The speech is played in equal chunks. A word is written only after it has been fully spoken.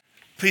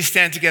Please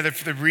stand together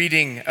for the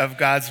reading of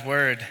God's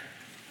word.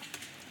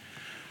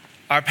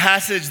 Our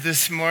passage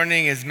this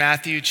morning is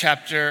Matthew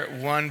chapter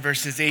 1,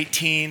 verses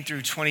 18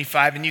 through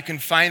 25, and you can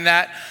find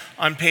that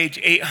on page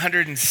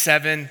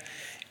 807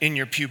 in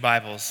your pew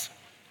Bibles.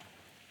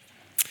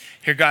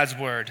 Hear God's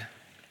word.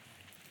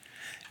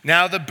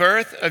 Now the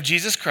birth of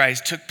Jesus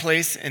Christ took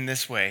place in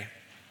this way.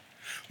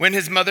 When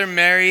his mother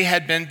Mary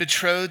had been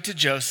betrothed to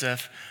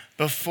Joseph,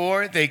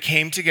 before they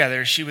came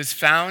together, she was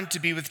found to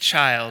be with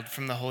child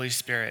from the Holy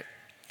Spirit.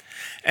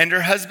 And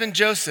her husband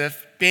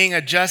Joseph, being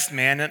a just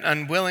man and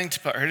unwilling to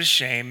put her to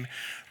shame,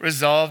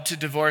 resolved to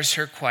divorce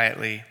her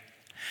quietly.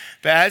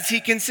 But as he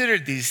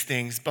considered these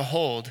things,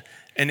 behold,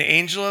 an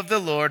angel of the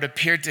Lord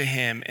appeared to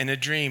him in a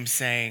dream,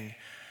 saying,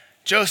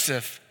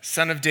 Joseph,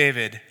 son of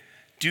David,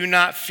 do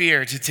not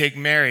fear to take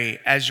Mary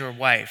as your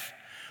wife,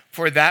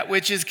 for that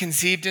which is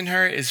conceived in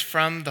her is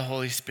from the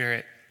Holy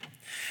Spirit.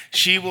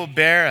 She will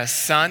bear a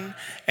son,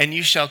 and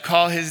you shall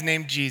call his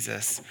name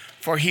Jesus,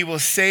 for he will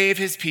save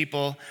his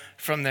people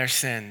from their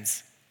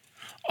sins.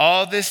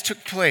 All this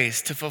took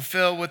place to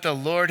fulfill what the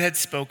Lord had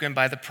spoken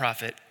by the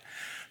prophet.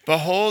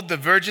 Behold, the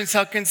virgin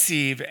shall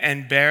conceive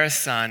and bear a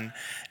son,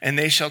 and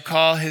they shall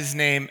call his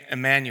name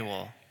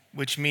Emmanuel,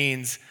 which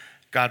means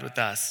God with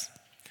us.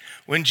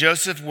 When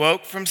Joseph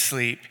woke from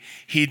sleep,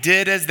 he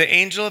did as the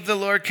angel of the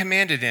Lord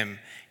commanded him.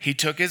 He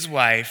took his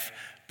wife,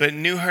 but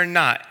knew her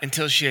not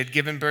until she had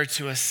given birth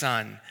to a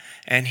son,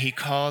 and he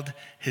called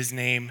his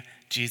name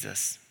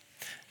Jesus.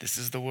 This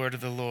is the word of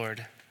the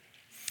Lord.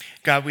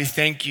 God, we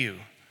thank you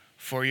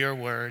for your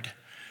word.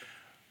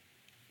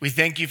 We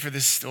thank you for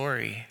this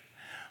story.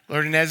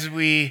 Lord, and as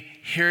we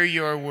hear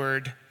your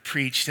word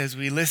preached, as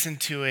we listen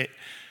to it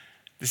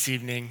this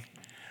evening,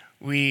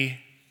 we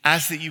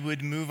ask that you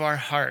would move our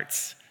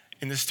hearts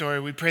in the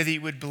story. We pray that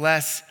you would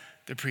bless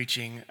the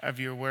preaching of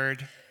your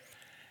word,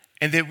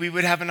 and that we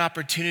would have an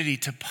opportunity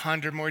to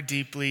ponder more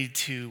deeply,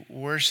 to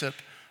worship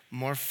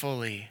more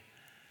fully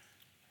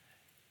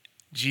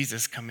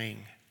Jesus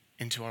coming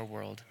into our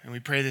world. And we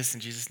pray this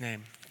in Jesus'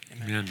 name.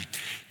 Amen. Amen.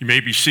 You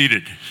may be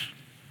seated.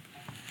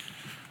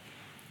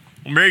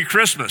 Well, Merry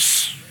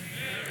Christmas.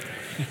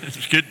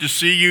 It's good to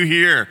see you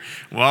here.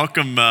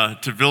 Welcome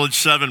to Village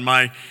 7,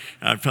 my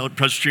fellow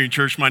Presbyterian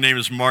Church. My name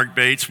is Mark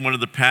Bates, one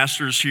of the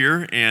pastors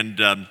here,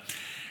 and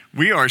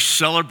we are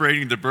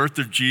celebrating the birth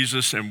of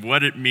Jesus and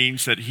what it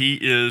means that he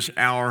is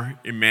our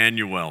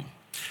Emmanuel.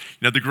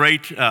 You know, the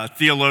great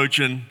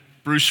theologian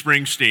Bruce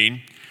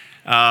Springsteen,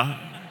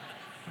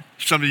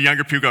 some of the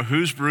younger people go,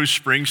 who's Bruce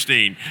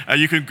Springsteen?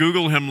 You can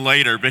Google him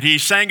later, but he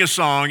sang a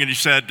song and he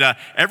said,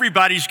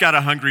 everybody's got a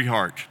hungry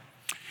heart.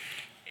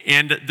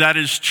 And that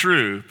is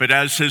true, but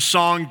as his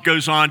song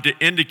goes on to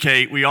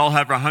indicate, we all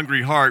have a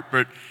hungry heart,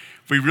 but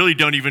we really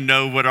don't even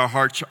know what our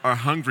hearts are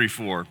hungry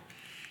for.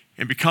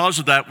 And because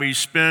of that, we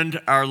spend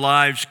our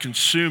lives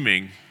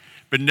consuming,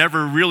 but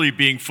never really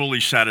being fully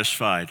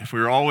satisfied.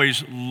 We're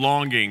always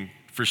longing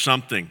for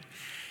something.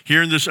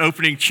 Here in this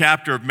opening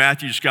chapter of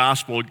Matthew's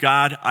gospel,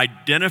 God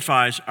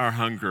identifies our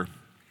hunger,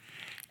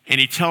 and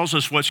he tells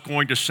us what's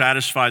going to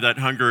satisfy that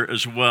hunger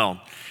as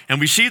well. And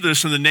we see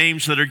this in the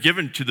names that are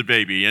given to the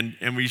baby,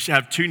 and we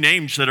have two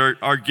names that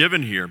are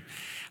given here.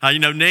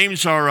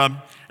 Names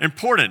are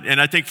important,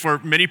 and I think for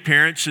many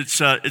parents,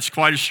 it's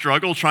quite a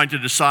struggle trying to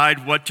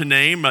decide what to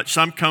name.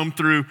 Some come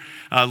through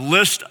a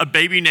list of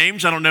baby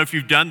names. I don't know if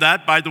you've done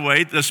that, by the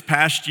way, this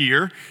past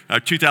year.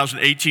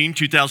 2018,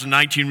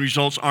 2019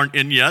 results aren't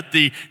in yet.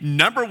 The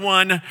number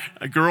one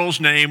girl's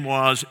name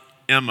was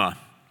Emma.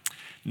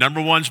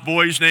 Number one's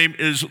boy's name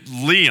is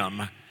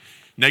Liam.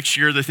 Next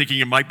year, they're thinking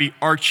it might be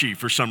Archie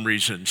for some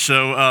reason.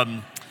 So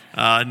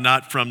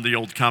not from the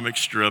old comic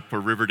strip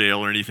or Riverdale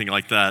or anything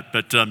like that,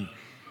 but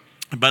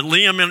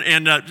Liam,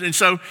 and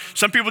so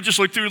some people just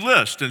look through a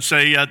list and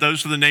say,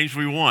 those are the names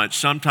we want.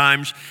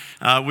 Sometimes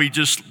we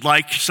just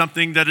like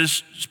something that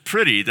is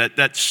pretty,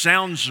 that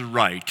sounds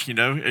right. You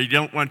know, you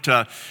don't want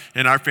to,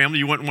 in our family,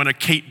 you wouldn't want a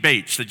Kate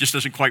Bates. That just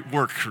doesn't quite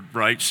work,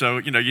 right? So,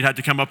 you had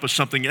to come up with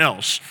something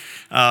else.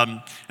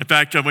 In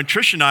fact, when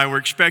Trish and I were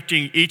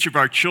expecting each of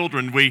our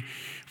children, we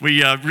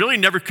really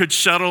never could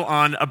settle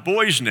on a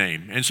boy's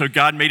name. And so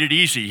God made it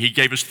easy. He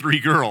gave us 3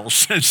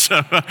 girls. And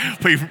so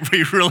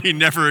we really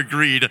never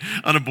agreed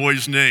on a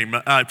boy's name.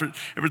 But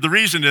the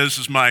reason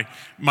is my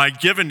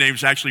given name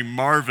is actually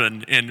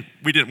Marvin, and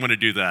we didn't want to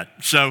do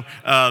that. So,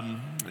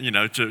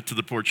 to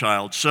the poor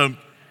child. So,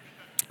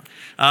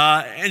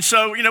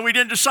 we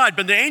didn't decide.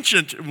 But in the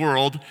ancient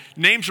world,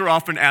 names are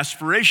often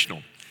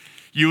aspirational.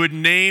 You would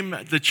name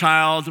the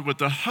child with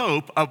the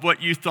hope of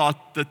what you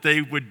thought that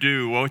they would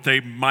do, or what they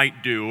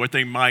might do, or what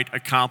they might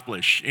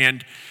accomplish.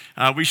 And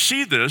we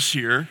see this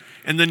here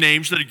in the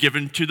names that are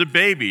given to the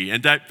baby.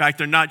 And that, in fact,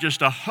 they're not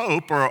just a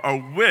hope or a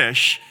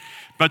wish,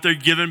 but they're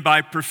given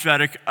by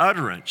prophetic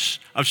utterance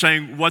of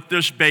saying what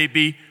this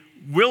baby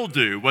will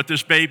do, what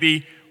this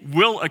baby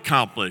will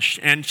accomplish.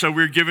 And so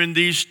we're given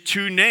these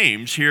 2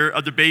 names here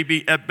of the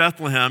baby at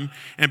Bethlehem.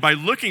 And by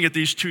looking at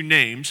these 2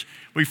 names,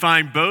 we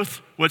find both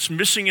what's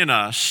missing in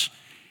us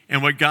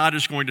and what God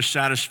is going to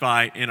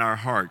satisfy in our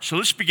hearts. So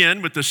let's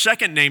begin with the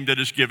second name that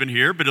is given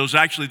here, but it was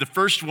actually the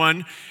first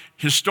one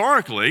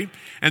historically,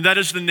 and that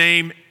is the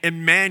name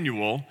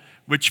Emmanuel,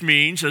 which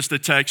means, as the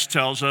text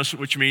tells us,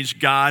 which means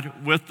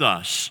God with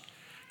us.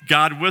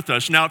 God with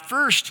us. Now, at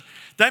first,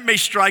 that may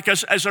strike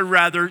us as a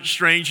rather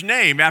strange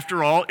name.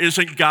 After all,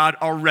 isn't God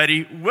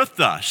already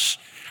with us?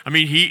 I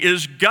mean, he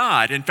is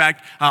God. In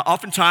fact,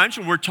 oftentimes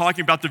when we're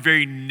talking about the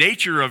very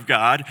nature of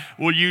God,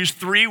 we'll use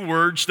three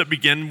words that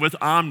begin with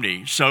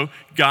omni. So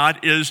God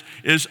is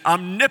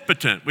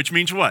omnipotent, which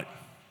means what?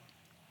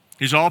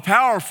 He's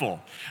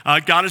all-powerful.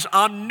 God is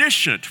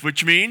omniscient,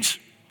 which means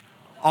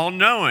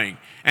all-knowing.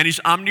 And he's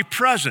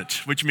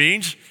omnipresent, which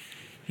means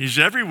he's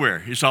everywhere.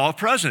 He's all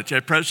present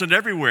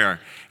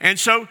everywhere. And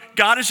so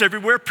God is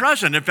everywhere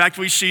present. In fact,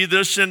 we see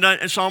this in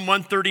Psalm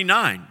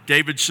 139.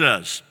 David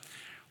says,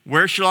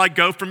 "Where shall I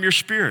go from your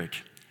spirit?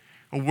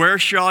 Or where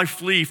shall I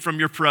flee from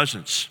your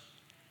presence?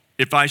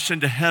 If I ascend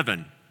to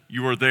heaven,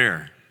 you are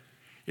there.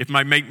 If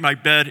I make my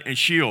bed in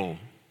Sheol,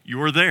 you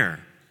are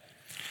there."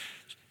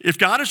 If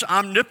God is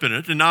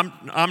omnipotent and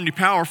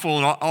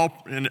omnipowerful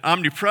and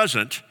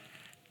omnipresent,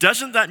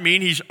 doesn't that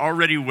mean he's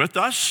already with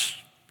us?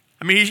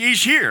 I mean,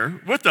 he's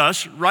here with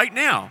us right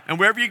now. And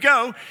wherever you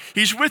go,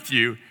 he's with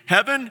you.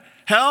 Heaven,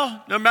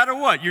 hell, no matter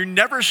what, you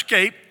never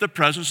escape the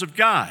presence of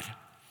God.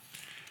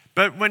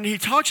 But when he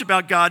talks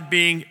about God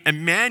being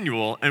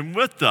Emmanuel and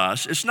with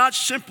us, it's not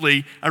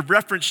simply a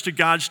reference to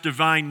God's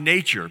divine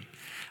nature.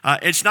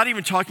 It's not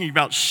even talking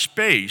about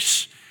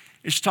space.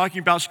 It's talking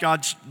about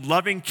God's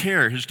loving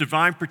care, his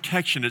divine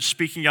protection. It's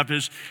speaking of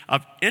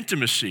of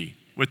intimacy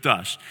with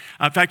us.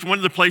 In fact, one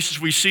of the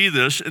places we see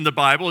this in the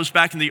Bible is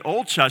back in the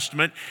Old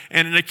Testament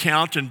and an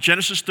account in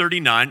Genesis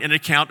 39, an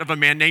account of a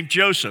man named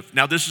Joseph.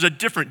 Now, this is a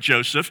different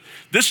Joseph.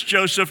 This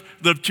Joseph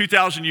lived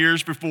 2,000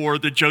 years before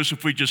the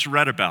Joseph we just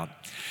read about.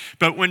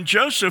 But when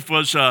Joseph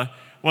was a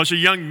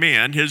young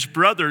man, his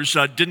brothers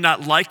did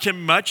not like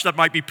him much. That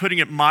might be putting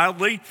it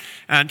mildly.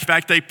 And in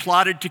fact, they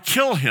plotted to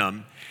kill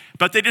him.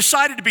 But they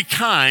decided to be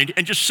kind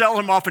and just sell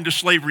him off into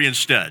slavery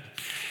instead.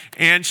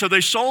 And so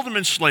they sold him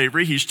in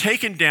slavery. He's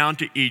taken down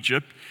to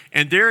Egypt.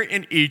 And there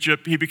in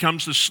Egypt, he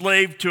becomes the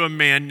slave to a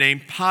man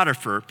named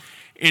Potiphar.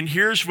 And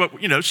here's what,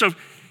 so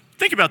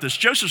think about this.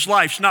 Joseph's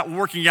life's not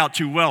working out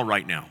too well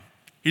right now.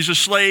 He's a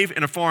slave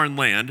in a foreign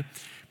land.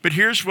 But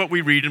here's what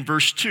we read in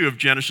verse 2 of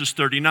Genesis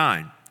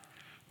 39.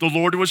 The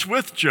Lord was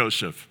with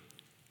Joseph,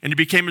 and he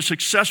became a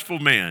successful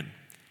man.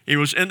 He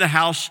was in the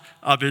house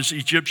of his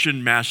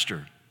Egyptian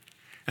master.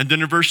 And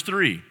then in verse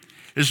 3,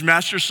 his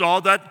master saw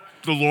that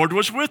the Lord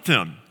was with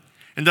him,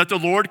 and that the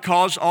Lord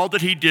caused all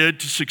that he did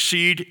to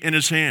succeed in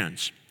his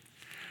hands.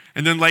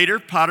 And then later,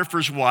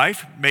 Potiphar's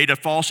wife made a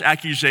false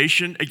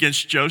accusation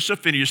against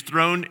Joseph, and he is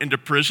thrown into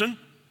prison.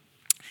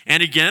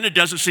 And again, it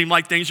doesn't seem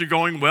like things are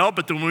going well,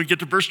 but then when we get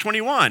to verse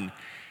 21,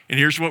 and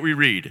here's what we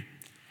read.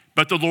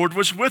 But the Lord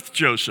was with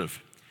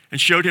Joseph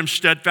and showed him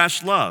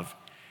steadfast love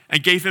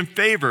and gave him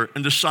favor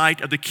in the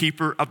sight of the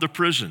keeper of the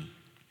prison.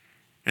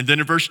 And then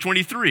in verse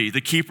 23, the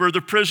keeper of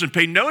the prison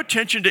paid no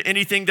attention to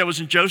anything that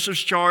was in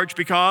Joseph's charge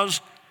because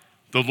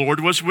the Lord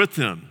was with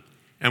him.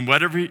 And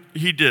whatever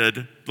he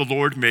did, the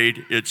Lord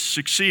made it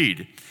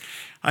succeed.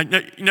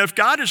 If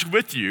God is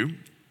with you,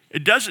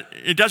 it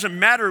doesn't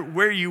matter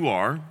where you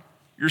are,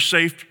 you're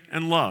safe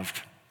and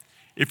loved.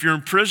 If you're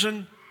in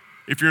prison,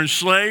 if you're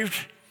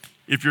enslaved,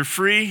 if you're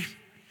free,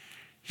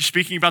 he's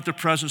speaking about the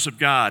presence of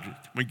God.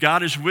 When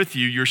God is with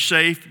you, you're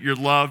safe, you're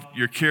loved,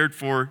 you're cared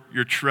for,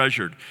 you're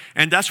treasured.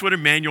 And that's what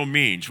Emmanuel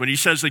means. When he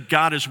says that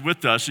God is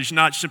with us, he's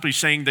not simply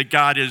saying that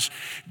God is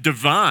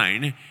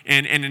divine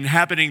and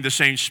inhabiting the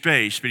same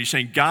space, but he's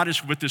saying God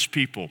is with his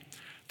people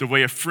the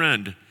way a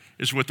friend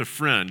is with a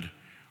friend,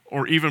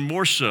 or even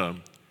more so,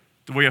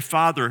 the way a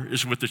father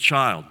is with a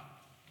child.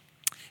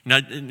 Now,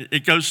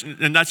 it goes,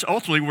 and that's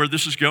ultimately where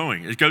this is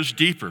going. It goes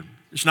deeper.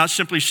 It's not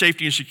simply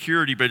safety and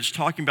security, but it's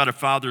talking about a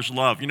father's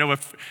love.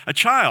 If a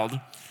child,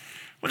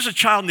 what does a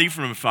child need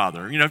from a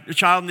father? A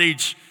child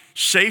needs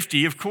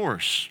safety, of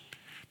course.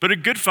 But a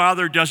good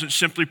father doesn't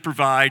simply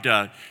provide,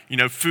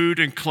 food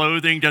and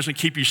clothing, doesn't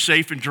keep you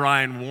safe and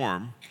dry and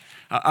warm.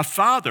 A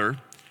father,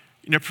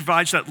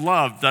 provides that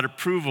love, that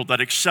approval,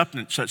 that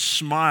acceptance, that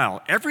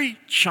smile. Every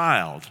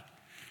child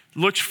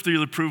looks for the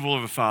approval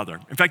of a father.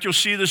 In fact, you'll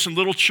see this in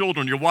little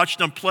children. You'll watch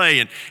them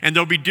play, and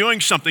they'll be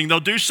doing something. They'll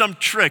do some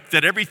trick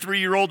that every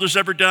 3-year-old has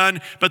ever done.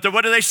 But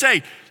what do they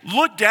say?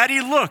 Look, Daddy,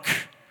 look.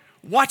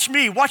 Watch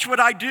me. Watch what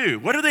I do.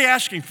 What are they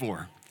asking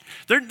for?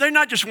 They're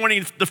not just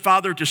wanting the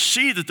father to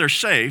see that they're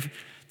safe.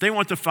 They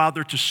want the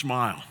father to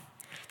smile.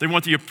 They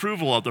want the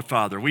approval of the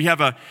father. We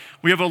have a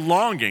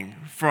longing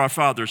for our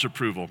father's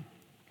approval.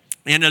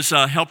 And as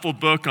a helpful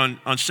book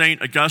on St.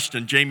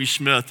 Augustine, Jamie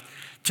Smith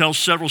tells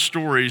several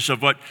stories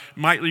of what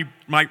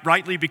might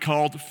rightly be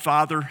called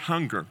father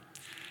hunger.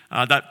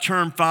 That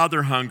term,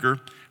 father hunger,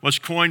 was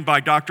coined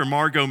by Dr.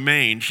 Margot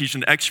Main. She's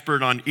an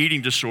expert on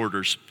eating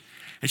disorders.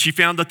 And she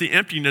found that the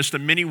emptiness that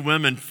many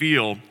women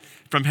feel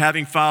from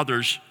having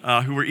fathers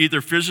who were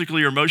either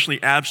physically or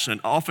emotionally absent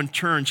often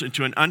turns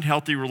into an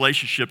unhealthy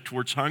relationship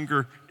towards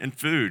hunger and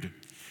food.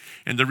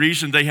 And the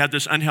reason they have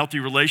this unhealthy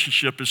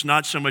relationship is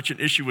not so much an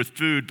issue with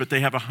food, but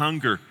they have a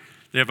hunger.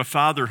 They have a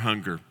father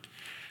hunger.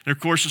 And of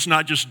course, it's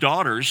not just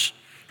daughters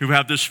who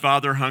have this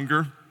father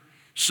hunger.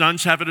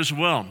 Sons have it as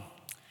well.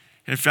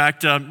 In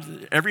fact,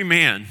 every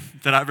man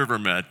that I've ever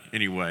met,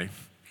 anyway,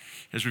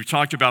 as we've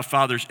talked about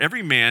fathers,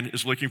 every man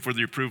is looking for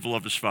the approval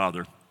of his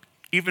father,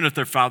 even if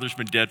their father's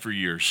been dead for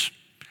years.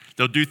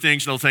 They'll do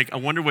things, they'll think, I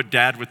wonder what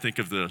dad would think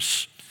of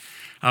this.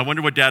 I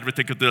wonder what dad would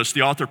think of this.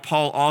 The author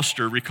Paul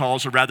Auster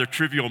recalls a rather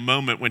trivial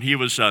moment when he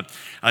was a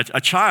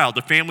child.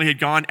 The family had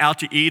gone out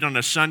to eat on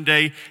a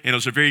Sunday, and it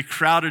was a very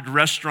crowded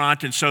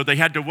restaurant, and so they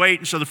had to wait.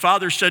 And so the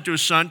father said to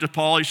his son, to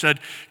Paul, he said,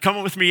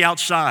 come with me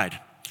outside.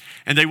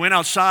 And they went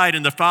outside,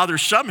 and the father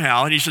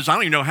somehow, and he says, I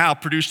don't even know how,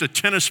 produced a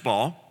tennis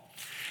ball.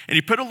 And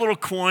he put a little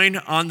coin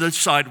on the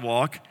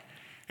sidewalk,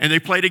 and they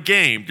played a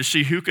game to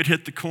see who could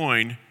hit the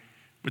coin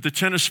with the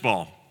tennis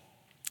ball.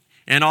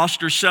 And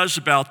Auster says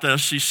about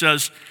this, he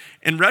says,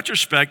 in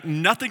retrospect,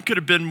 nothing could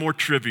have been more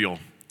trivial.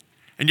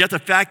 And yet the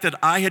fact that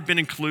I had been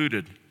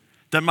included,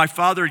 that my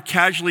father had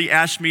casually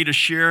asked me to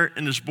share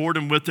in his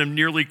boredom with him,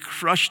 nearly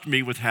crushed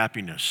me with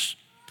happiness.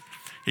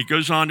 He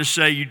goes on to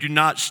say, you do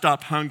not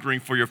stop hungering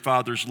for your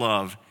father's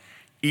love,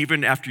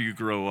 even after you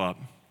grow up.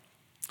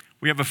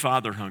 We have a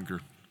father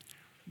hunger.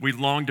 We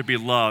long to be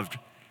loved,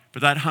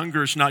 but that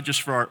hunger is not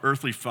just for our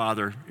earthly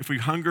father. If we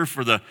hunger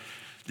for the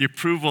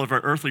approval of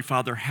our earthly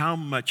father, how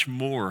much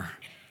more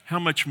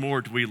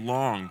do we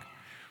long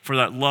for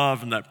that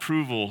love and that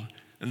approval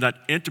and that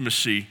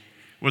intimacy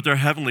with our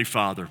Heavenly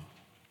Father?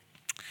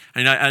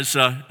 And as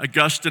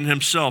Augustine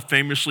himself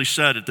famously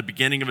said at the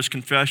beginning of his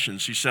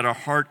Confessions, he said, our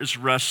heart is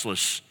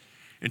restless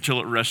until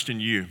it rests in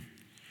you.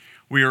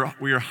 We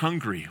are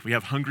hungry. We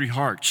have hungry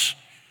hearts.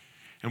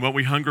 And what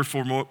we hunger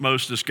for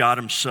most is God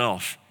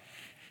himself.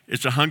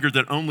 It's a hunger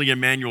that only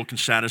Emmanuel can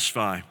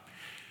satisfy.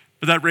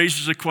 But that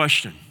raises a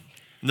question.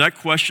 And that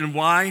question,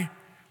 why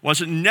was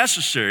it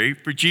necessary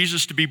for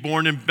Jesus to be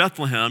born in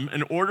Bethlehem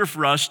in order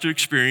for us to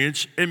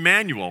experience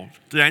Emmanuel,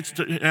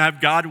 to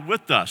have God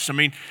with us? I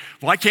mean,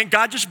 why can't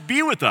God just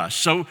be with us?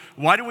 So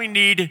why do we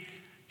need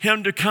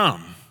him to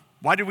come?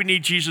 Why do we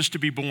need Jesus to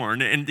be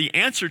born? And the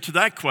answer to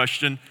that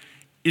question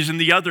is in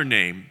the other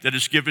name that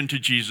is given to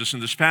Jesus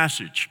in this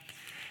passage.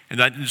 And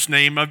that is the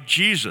name of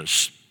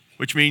Jesus,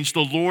 which means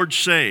the Lord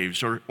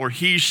saves or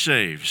he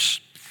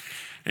saves.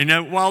 And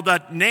now, while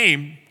that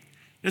name,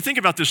 now think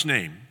about this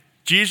name.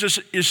 Jesus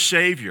is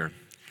Savior.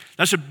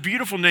 That's a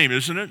beautiful name,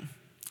 isn't it?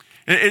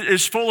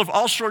 It's full of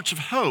all sorts of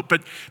hope.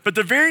 But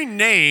the very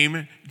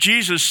name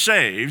Jesus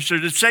saves, or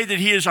to say that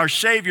he is our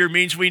Savior,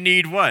 means we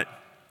need what?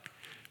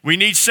 We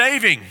need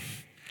saving,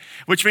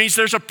 which means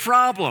there's a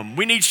problem.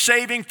 We need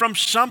saving from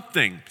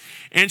something.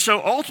 And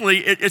so ultimately,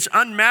 it's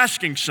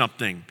unmasking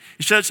something.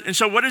 He says, and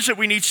so what is it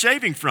we need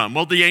saving from?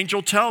 Well, the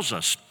angel tells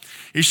us.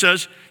 He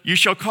says, you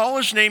shall call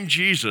his name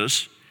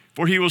Jesus,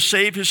 for he will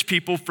save his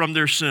people from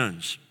their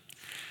sins.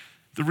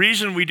 The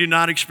reason we do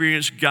not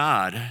experience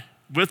God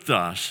with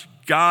us,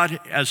 God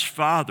as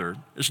Father,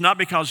 is not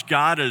because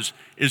God is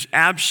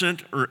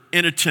absent or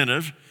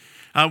inattentive.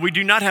 We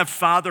do not have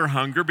father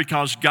hunger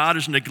because God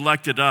has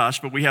neglected us,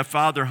 but we have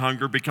father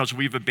hunger because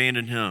we've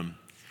abandoned him.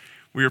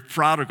 We are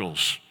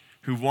prodigals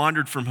who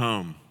wandered from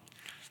home.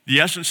 The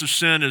essence of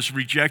sin is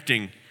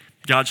rejecting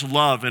God's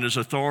love and his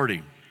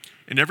authority.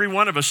 And every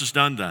one of us has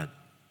done that.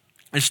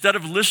 Instead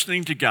of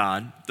listening to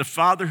God, the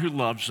Father who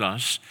loves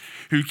us,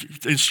 who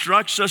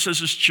instructs us as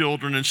his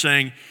children and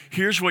saying,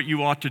 here's what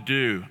you ought to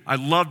do. I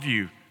love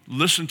you.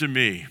 Listen to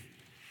me.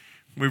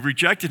 We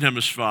rejected him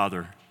as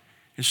Father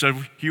and said,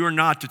 you are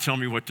not to tell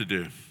me what to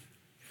do.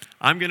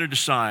 I'm going to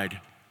decide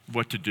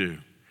what to do.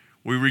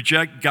 We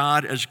reject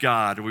God as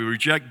God. We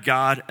reject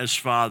God as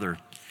Father.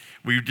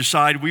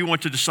 We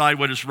want to decide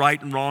what is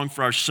right and wrong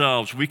for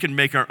ourselves. We can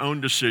make our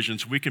own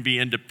decisions. We can be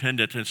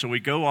independent. And so we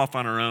go off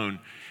on our own.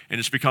 And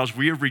it's because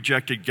we have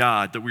rejected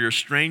God that we are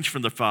estranged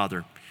from the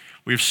Father.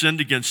 We have sinned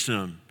against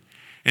him.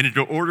 And in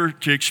order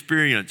to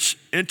experience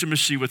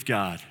intimacy with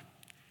God,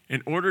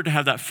 in order to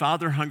have that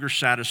Father hunger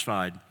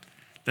satisfied,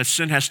 that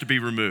sin has to be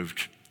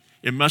removed.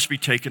 It must be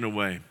taken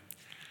away.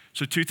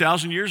 So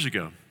 2,000 years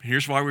ago,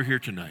 here's why we're here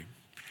tonight.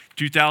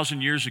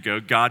 2,000 years ago,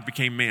 God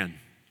became man.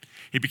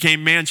 He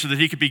became man so that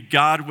he could be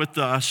God with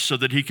us, so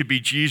that he could be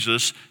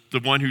Jesus,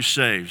 the one who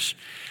saves.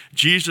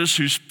 Jesus,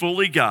 who's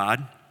fully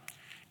God,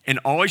 and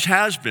always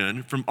has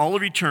been from all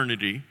of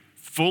eternity,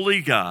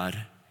 fully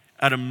God,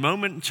 at a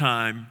moment in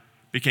time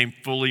became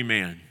fully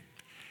man.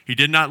 He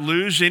did not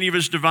lose any of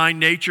his divine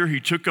nature. He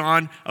took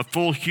on a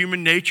full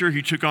human nature.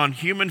 He took on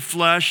human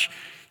flesh,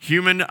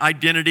 human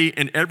identity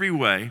in every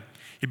way.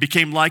 He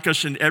became like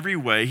us in every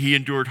way. He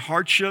endured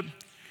hardship.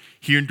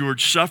 He endured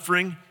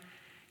suffering.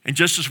 And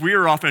just as we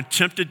are often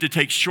tempted to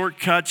take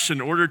shortcuts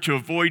in order to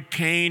avoid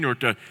pain or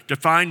to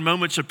find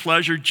moments of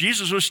pleasure,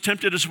 Jesus was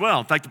tempted as well.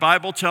 In fact, the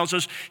Bible tells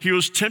us he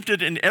was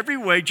tempted in every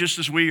way just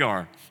as we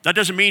are. That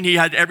doesn't mean he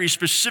had every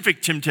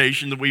specific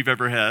temptation that we've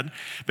ever had,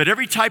 but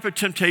every type of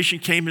temptation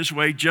came his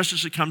way just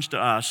as it comes to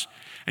us,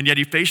 and yet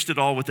he faced it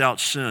all without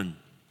sin.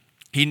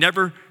 He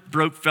never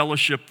broke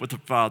fellowship with the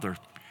Father.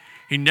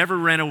 He never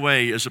ran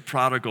away as a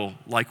prodigal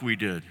like we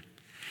did.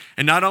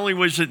 And not only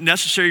was it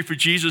necessary for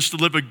Jesus to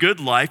live a good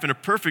life and a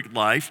perfect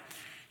life,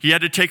 he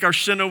had to take our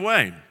sin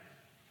away.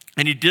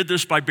 And he did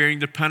this by bearing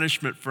the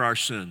punishment for our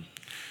sin.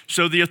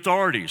 So the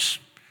authorities,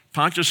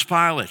 Pontius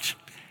Pilate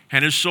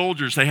and his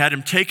soldiers, they had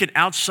him taken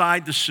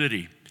outside the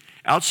city,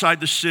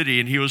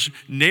 and he was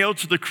nailed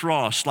to the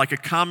cross like a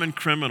common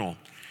criminal.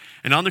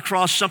 And on the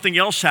cross, something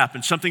else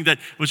happened, something that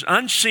was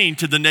unseen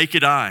to the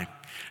naked eye.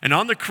 And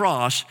on the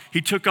cross,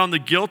 he took on the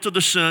guilt of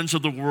the sins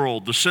of the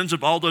world, the sins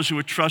of all those who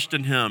would trust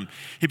in him.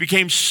 He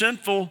became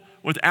sinful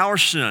with our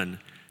sin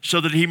so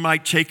that he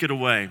might take it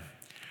away.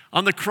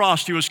 On the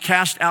cross, he was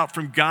cast out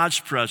from God's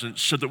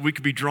presence so that we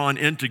could be drawn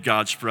into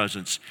God's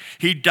presence.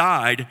 He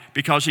died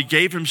because he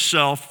gave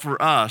himself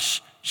for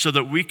us so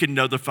that we could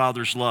know the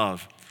Father's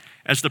love.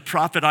 As the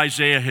prophet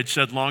Isaiah had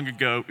said long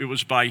ago, it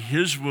was by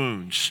his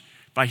wounds,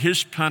 by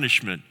his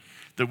punishment,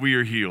 that we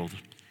are healed.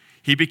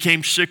 He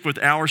became sick with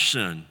our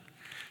sin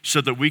so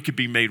that we could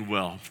be made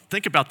well.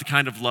 Think about the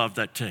kind of love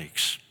that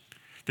takes.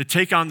 To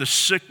take on the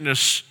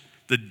sickness,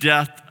 the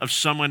death of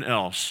someone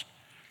else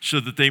so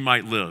that they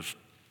might live.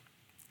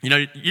 You know,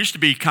 it used to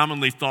be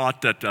commonly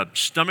thought that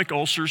stomach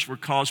ulcers were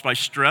caused by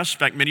stress. In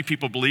fact, many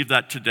people believe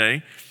that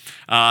today,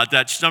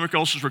 that stomach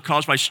ulcers were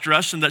caused by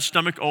stress and that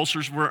stomach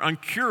ulcers were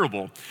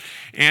uncurable.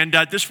 And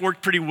this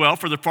worked pretty well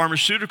for the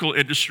pharmaceutical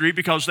industry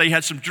because they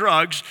had some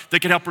drugs that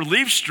could help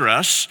relieve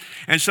stress.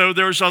 And so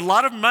there's a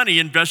lot of money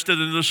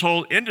invested in this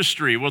whole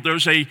industry. Well,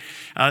 there's a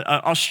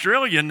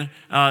Australian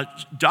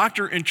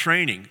doctor in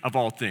training, of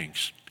all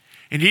things.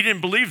 And he didn't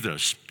believe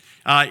this.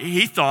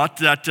 He thought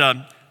that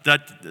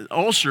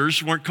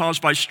ulcers weren't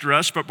caused by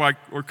stress, but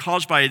were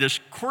caused by this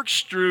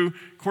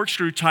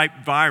corkscrew-type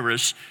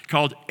virus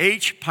called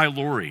H.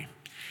 pylori.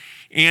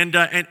 And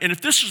if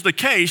this is the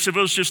case, if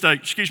it was just a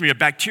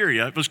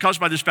bacteria, if it was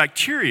caused by this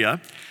bacteria,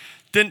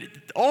 then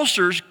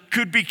ulcers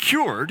could be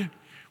cured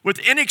with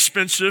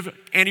inexpensive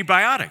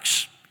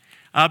antibiotics.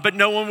 But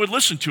no one would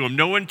listen to him.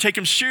 No one would take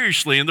him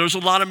seriously. And there was a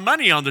lot of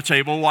money on the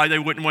table why they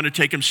wouldn't want to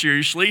take him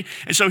seriously.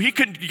 And so he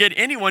couldn't get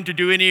anyone to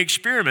do any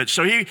experiments.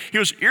 So he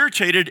was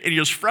irritated and he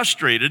was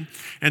frustrated.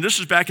 And this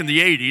was back in the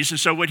 80s. And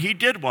so what he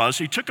did was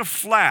he took a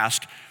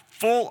flask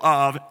full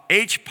of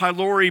H.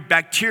 pylori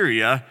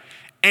bacteria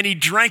and he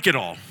drank it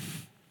all.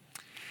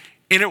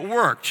 And it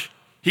worked.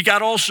 He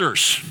got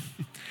ulcers.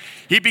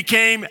 He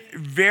became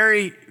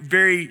very,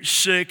 very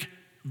sick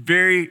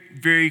very,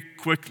 very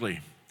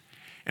quickly.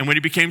 And when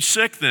he became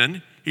sick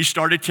then, he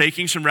started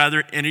taking some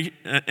rather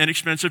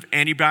inexpensive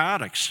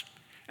antibiotics.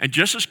 And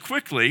just as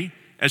quickly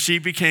as he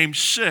became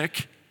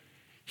sick,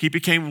 he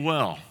became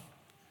well.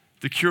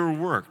 The cure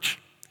worked.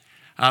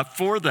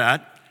 For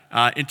that,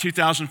 in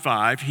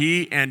 2005,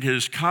 he and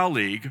his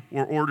colleague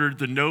were awarded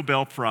the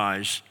Nobel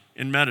Prize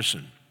in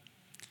medicine.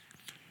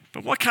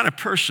 But what kind of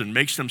person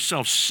makes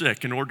themselves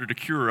sick in order to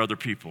cure other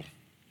people?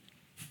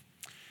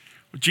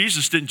 Well,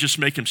 Jesus didn't just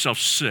make himself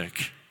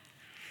sick.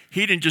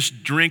 He didn't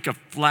just drink a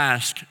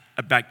flask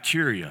of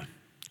bacteria.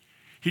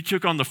 He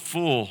took on the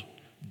full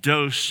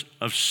dose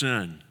of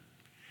sin.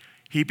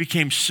 He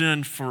became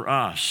sin for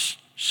us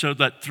so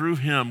that through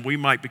him we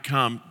might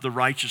become the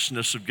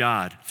righteousness of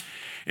God.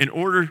 In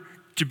order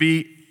to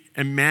be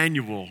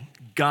Emmanuel,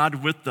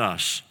 God with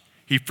us,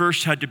 he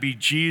first had to be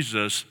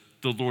Jesus,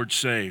 the Lord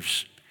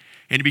saves.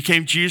 And he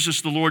became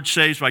Jesus, the Lord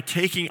saves, by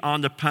taking on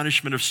the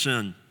punishment of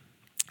sin.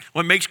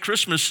 What makes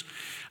Christmas,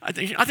 I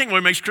think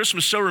what makes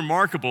Christmas so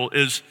remarkable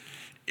is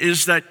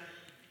that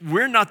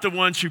we're not the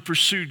ones who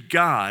pursued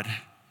God.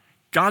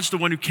 God's the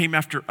one who came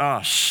after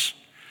us.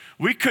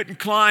 We couldn't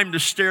climb the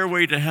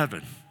stairway to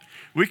heaven.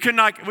 We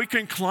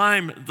couldn't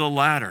climb the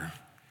ladder.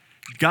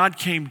 God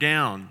came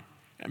down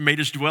and made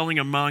his dwelling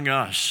among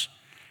us.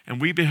 And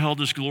we beheld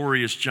his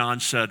glory, as John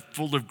said,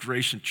 full of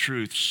grace and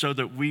truth, so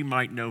that we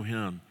might know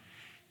him.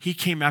 He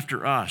came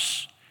after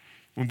us.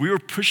 When we were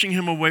pushing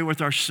him away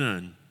with our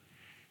sin,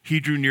 he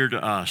drew near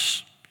to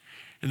us.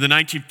 In the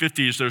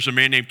 1950s, there was a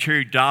man named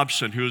Terry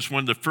Dobson who was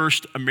one of the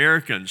first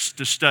Americans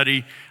to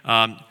study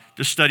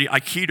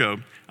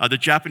Aikido, the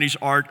Japanese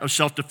art of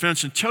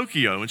self-defense in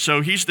Tokyo. And so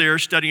he's there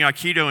studying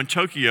Aikido in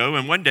Tokyo,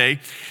 and one day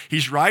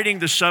he's riding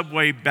the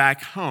subway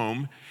back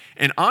home,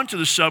 and onto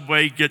the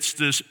subway gets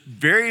this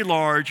very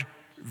large,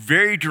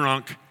 very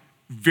drunk,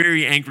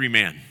 very angry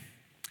man.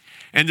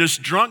 And this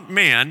drunk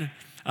man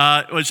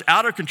was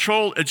out of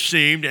control, it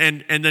seemed,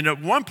 and then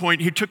at one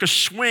point he took a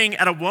swing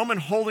at a woman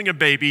holding a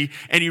baby,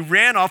 and he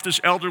ran off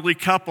this elderly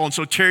couple. And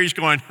so Terry's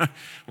going, well,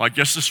 I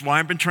guess this is why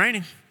I've been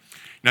training.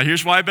 Now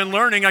here's why I've been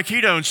learning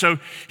Aikido. And so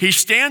he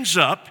stands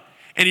up,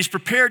 and he's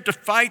prepared to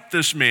fight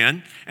this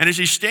man. And as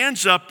he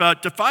stands up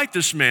to fight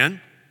this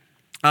man,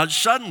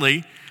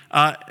 suddenly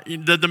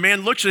the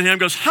man looks at him and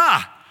goes,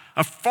 "Ha,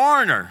 a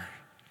foreigner.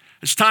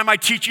 It's time I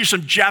teach you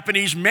some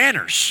Japanese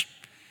manners."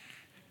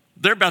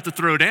 They're about to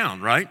throw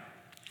down, right?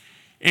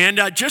 And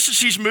just as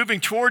he's moving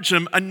towards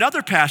him,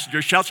 another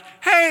passenger shouts,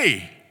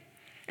 "Hey,"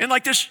 in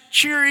like this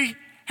cheery,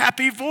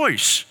 happy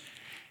voice.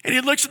 And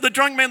he looks at the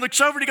drunk man,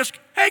 looks over, and he goes,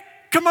 "Hey,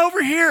 come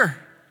over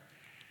here."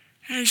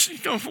 And he's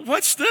going,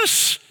 "What's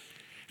this?"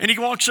 And he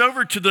walks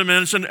over to them,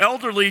 and it's an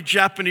elderly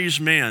Japanese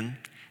man.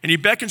 And he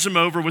beckons him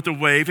over with a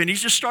wave, and he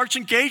just starts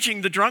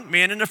engaging the drunk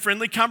man in a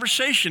friendly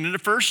conversation. And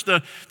at first,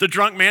 the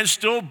drunk man's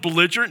still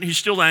belligerent, he's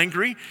still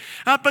angry.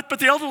 But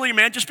the elderly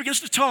man just begins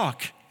to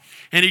talk.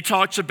 And he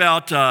talks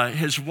about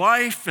his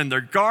wife and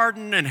their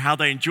garden and how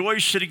they enjoy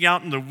sitting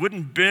out on the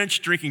wooden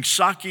bench drinking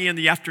sake in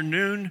the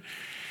afternoon.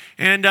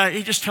 And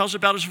he just tells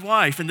about his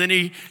wife. And then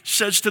he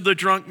says to the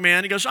drunk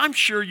man, he goes, "I'm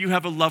sure you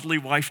have a lovely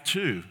wife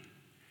too."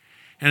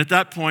 And at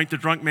that point, the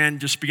drunk man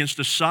just begins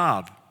to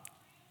sob.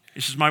 He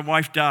says, "My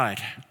wife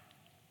died."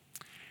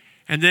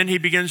 And then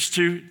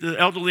the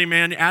elderly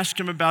man asks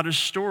him about his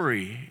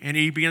story. And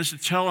he begins to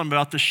tell him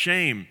about the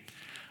shame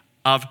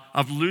of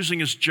losing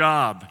his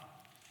job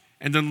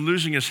and then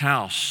losing his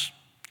house.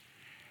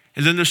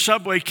 And then the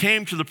subway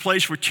came to the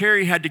place where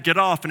Terry had to get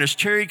off. And as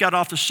Terry got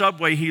off the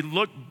subway, he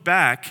looked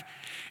back,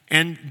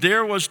 and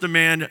there was the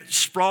man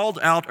sprawled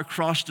out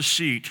across the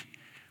seat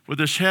with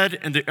his head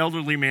in the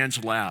elderly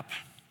man's lap.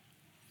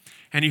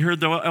 And he heard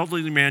the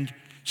elderly man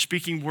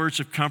speaking words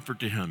of comfort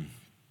to him.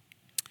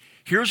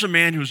 Here's a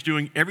man who was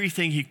doing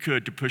everything he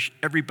could to push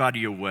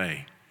everybody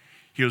away.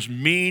 He was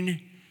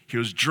mean, he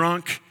was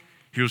drunk,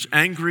 he was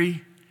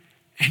angry,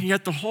 and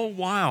yet the whole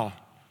while,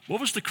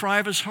 what was the cry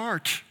of his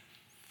heart?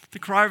 The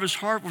cry of his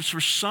heart was for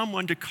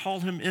someone to call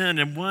him in,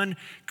 and one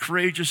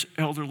courageous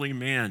elderly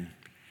man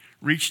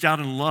reached out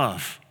in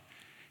love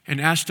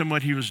and asked him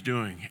what he was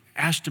doing,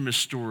 asked him his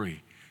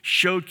story,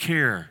 showed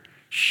care,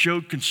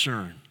 showed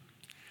concern.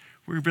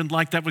 We've been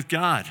like that with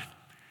God.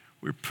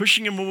 We're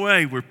pushing him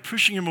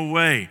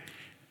away,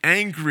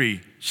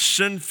 angry,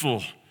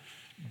 sinful,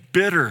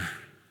 bitter.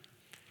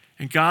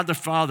 And God the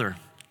Father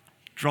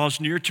draws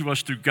near to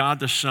us through God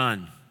the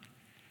Son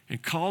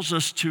and calls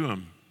us to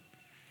him.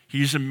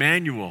 He's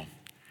Emmanuel.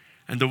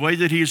 And the way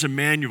that he is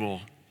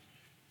Emmanuel,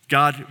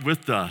 God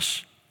with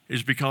us,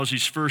 is because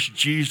he's first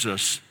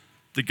Jesus,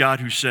 the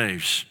God who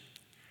saves.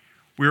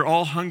 We're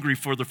all hungry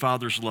for the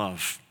Father's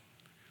love.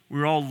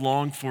 We all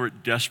long for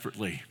it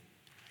desperately.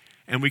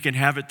 And we can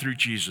have it through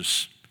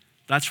Jesus.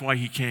 That's why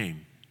he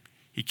came.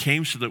 He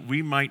came so that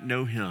we might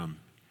know him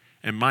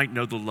and might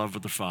know the love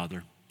of the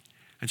Father.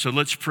 And so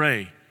let's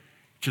pray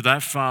to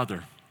that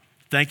Father,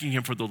 thanking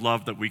him for the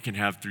love that we can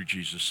have through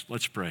Jesus.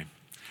 Let's pray.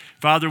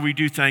 Father, we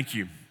do thank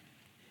you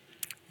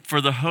for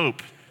the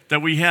hope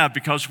that we have,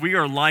 because we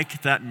are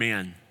like that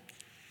man,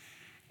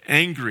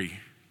 angry,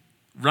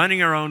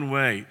 running our own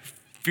way,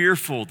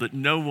 fearful that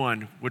no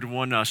one would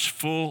want us,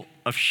 full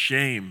of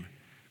shame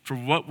for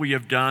what we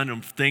have done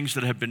and things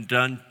that have been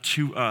done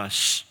to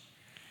us.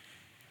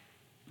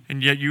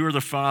 And yet you are the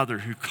Father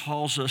who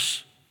calls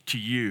us to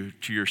you,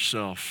 to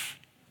yourself.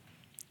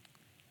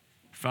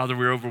 Father,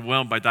 we're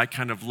overwhelmed by that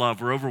kind of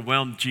love. We're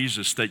overwhelmed,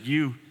 Jesus, that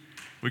you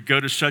would go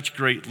to such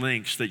great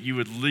lengths, that you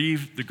would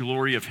leave the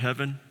glory of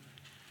heaven,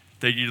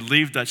 that you'd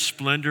leave that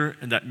splendor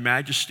and that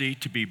majesty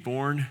to be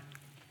born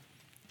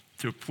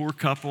to a poor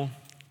couple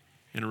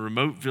in a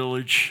remote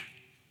village,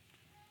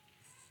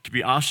 to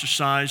be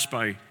ostracized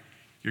by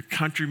your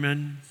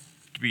countrymen,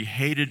 to be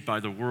hated by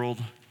the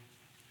world,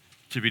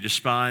 to be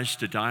despised,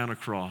 to die on a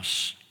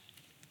cross,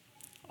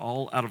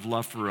 all out of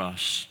love for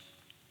us.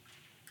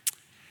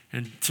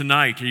 And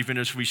tonight, even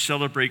as we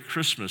celebrate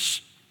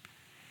Christmas,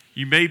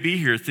 you may be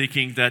here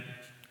thinking that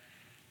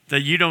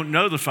you don't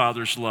know the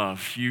Father's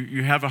love.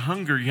 You have a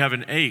hunger, you have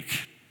an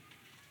ache.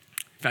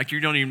 In fact, you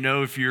don't even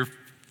know if you're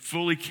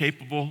fully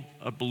capable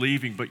of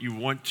believing, but you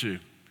want to.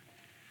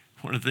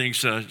 One of the things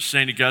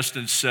St.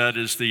 Augustine said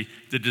is the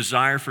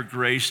desire for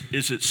grace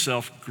is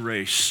itself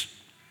grace.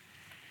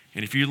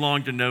 And if you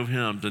long to know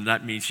him, then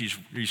that means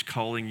he's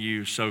calling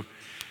you. So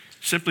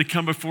simply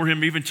come before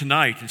him even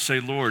tonight and say,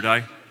 Lord,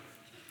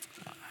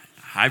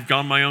 I've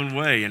gone my own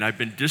way, and I've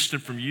been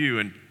distant from you,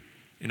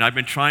 and I've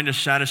been trying to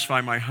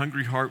satisfy my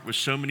hungry heart with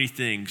so many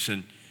things,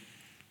 and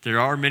there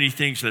are many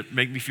things that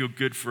make me feel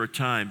good for a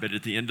time, but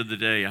at the end of the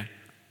day,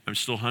 I'm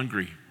still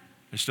hungry.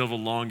 I still have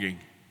a longing.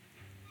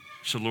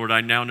 So Lord, I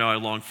now know I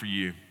long for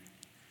you.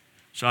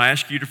 So I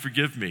ask you to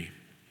forgive me,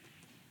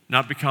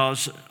 not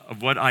because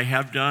of what I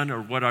have done or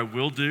what I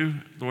will do.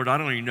 Lord, I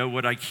don't even know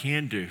what I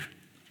can do,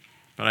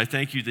 but I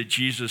thank you that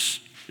Jesus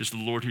is the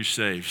Lord who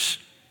saves.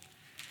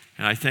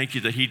 And I thank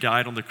you that he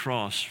died on the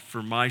cross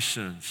for my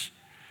sins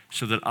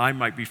so that I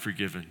might be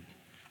forgiven,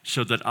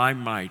 so that I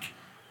might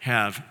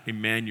have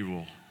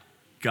Emmanuel,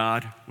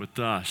 God with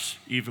us,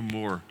 even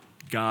more,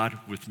 God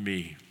with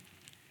me.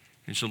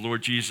 And so,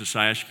 Lord Jesus,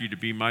 I ask you to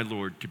be my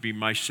Lord, to be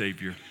my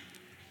Savior,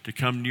 to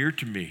come near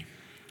to me,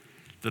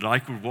 that I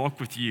could walk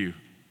with you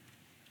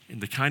in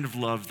the kind of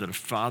love that a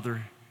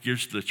father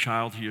gives to the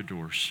child he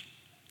adores.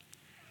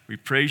 We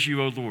praise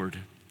you, O Lord,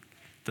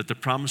 that the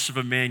promise of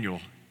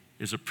Emmanuel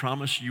is a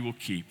promise you will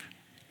keep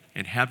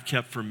and have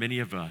kept for many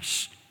of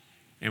us.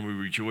 And we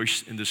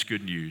rejoice in this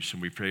good news.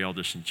 And we pray all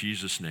this in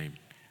Jesus' name.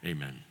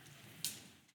 Amen.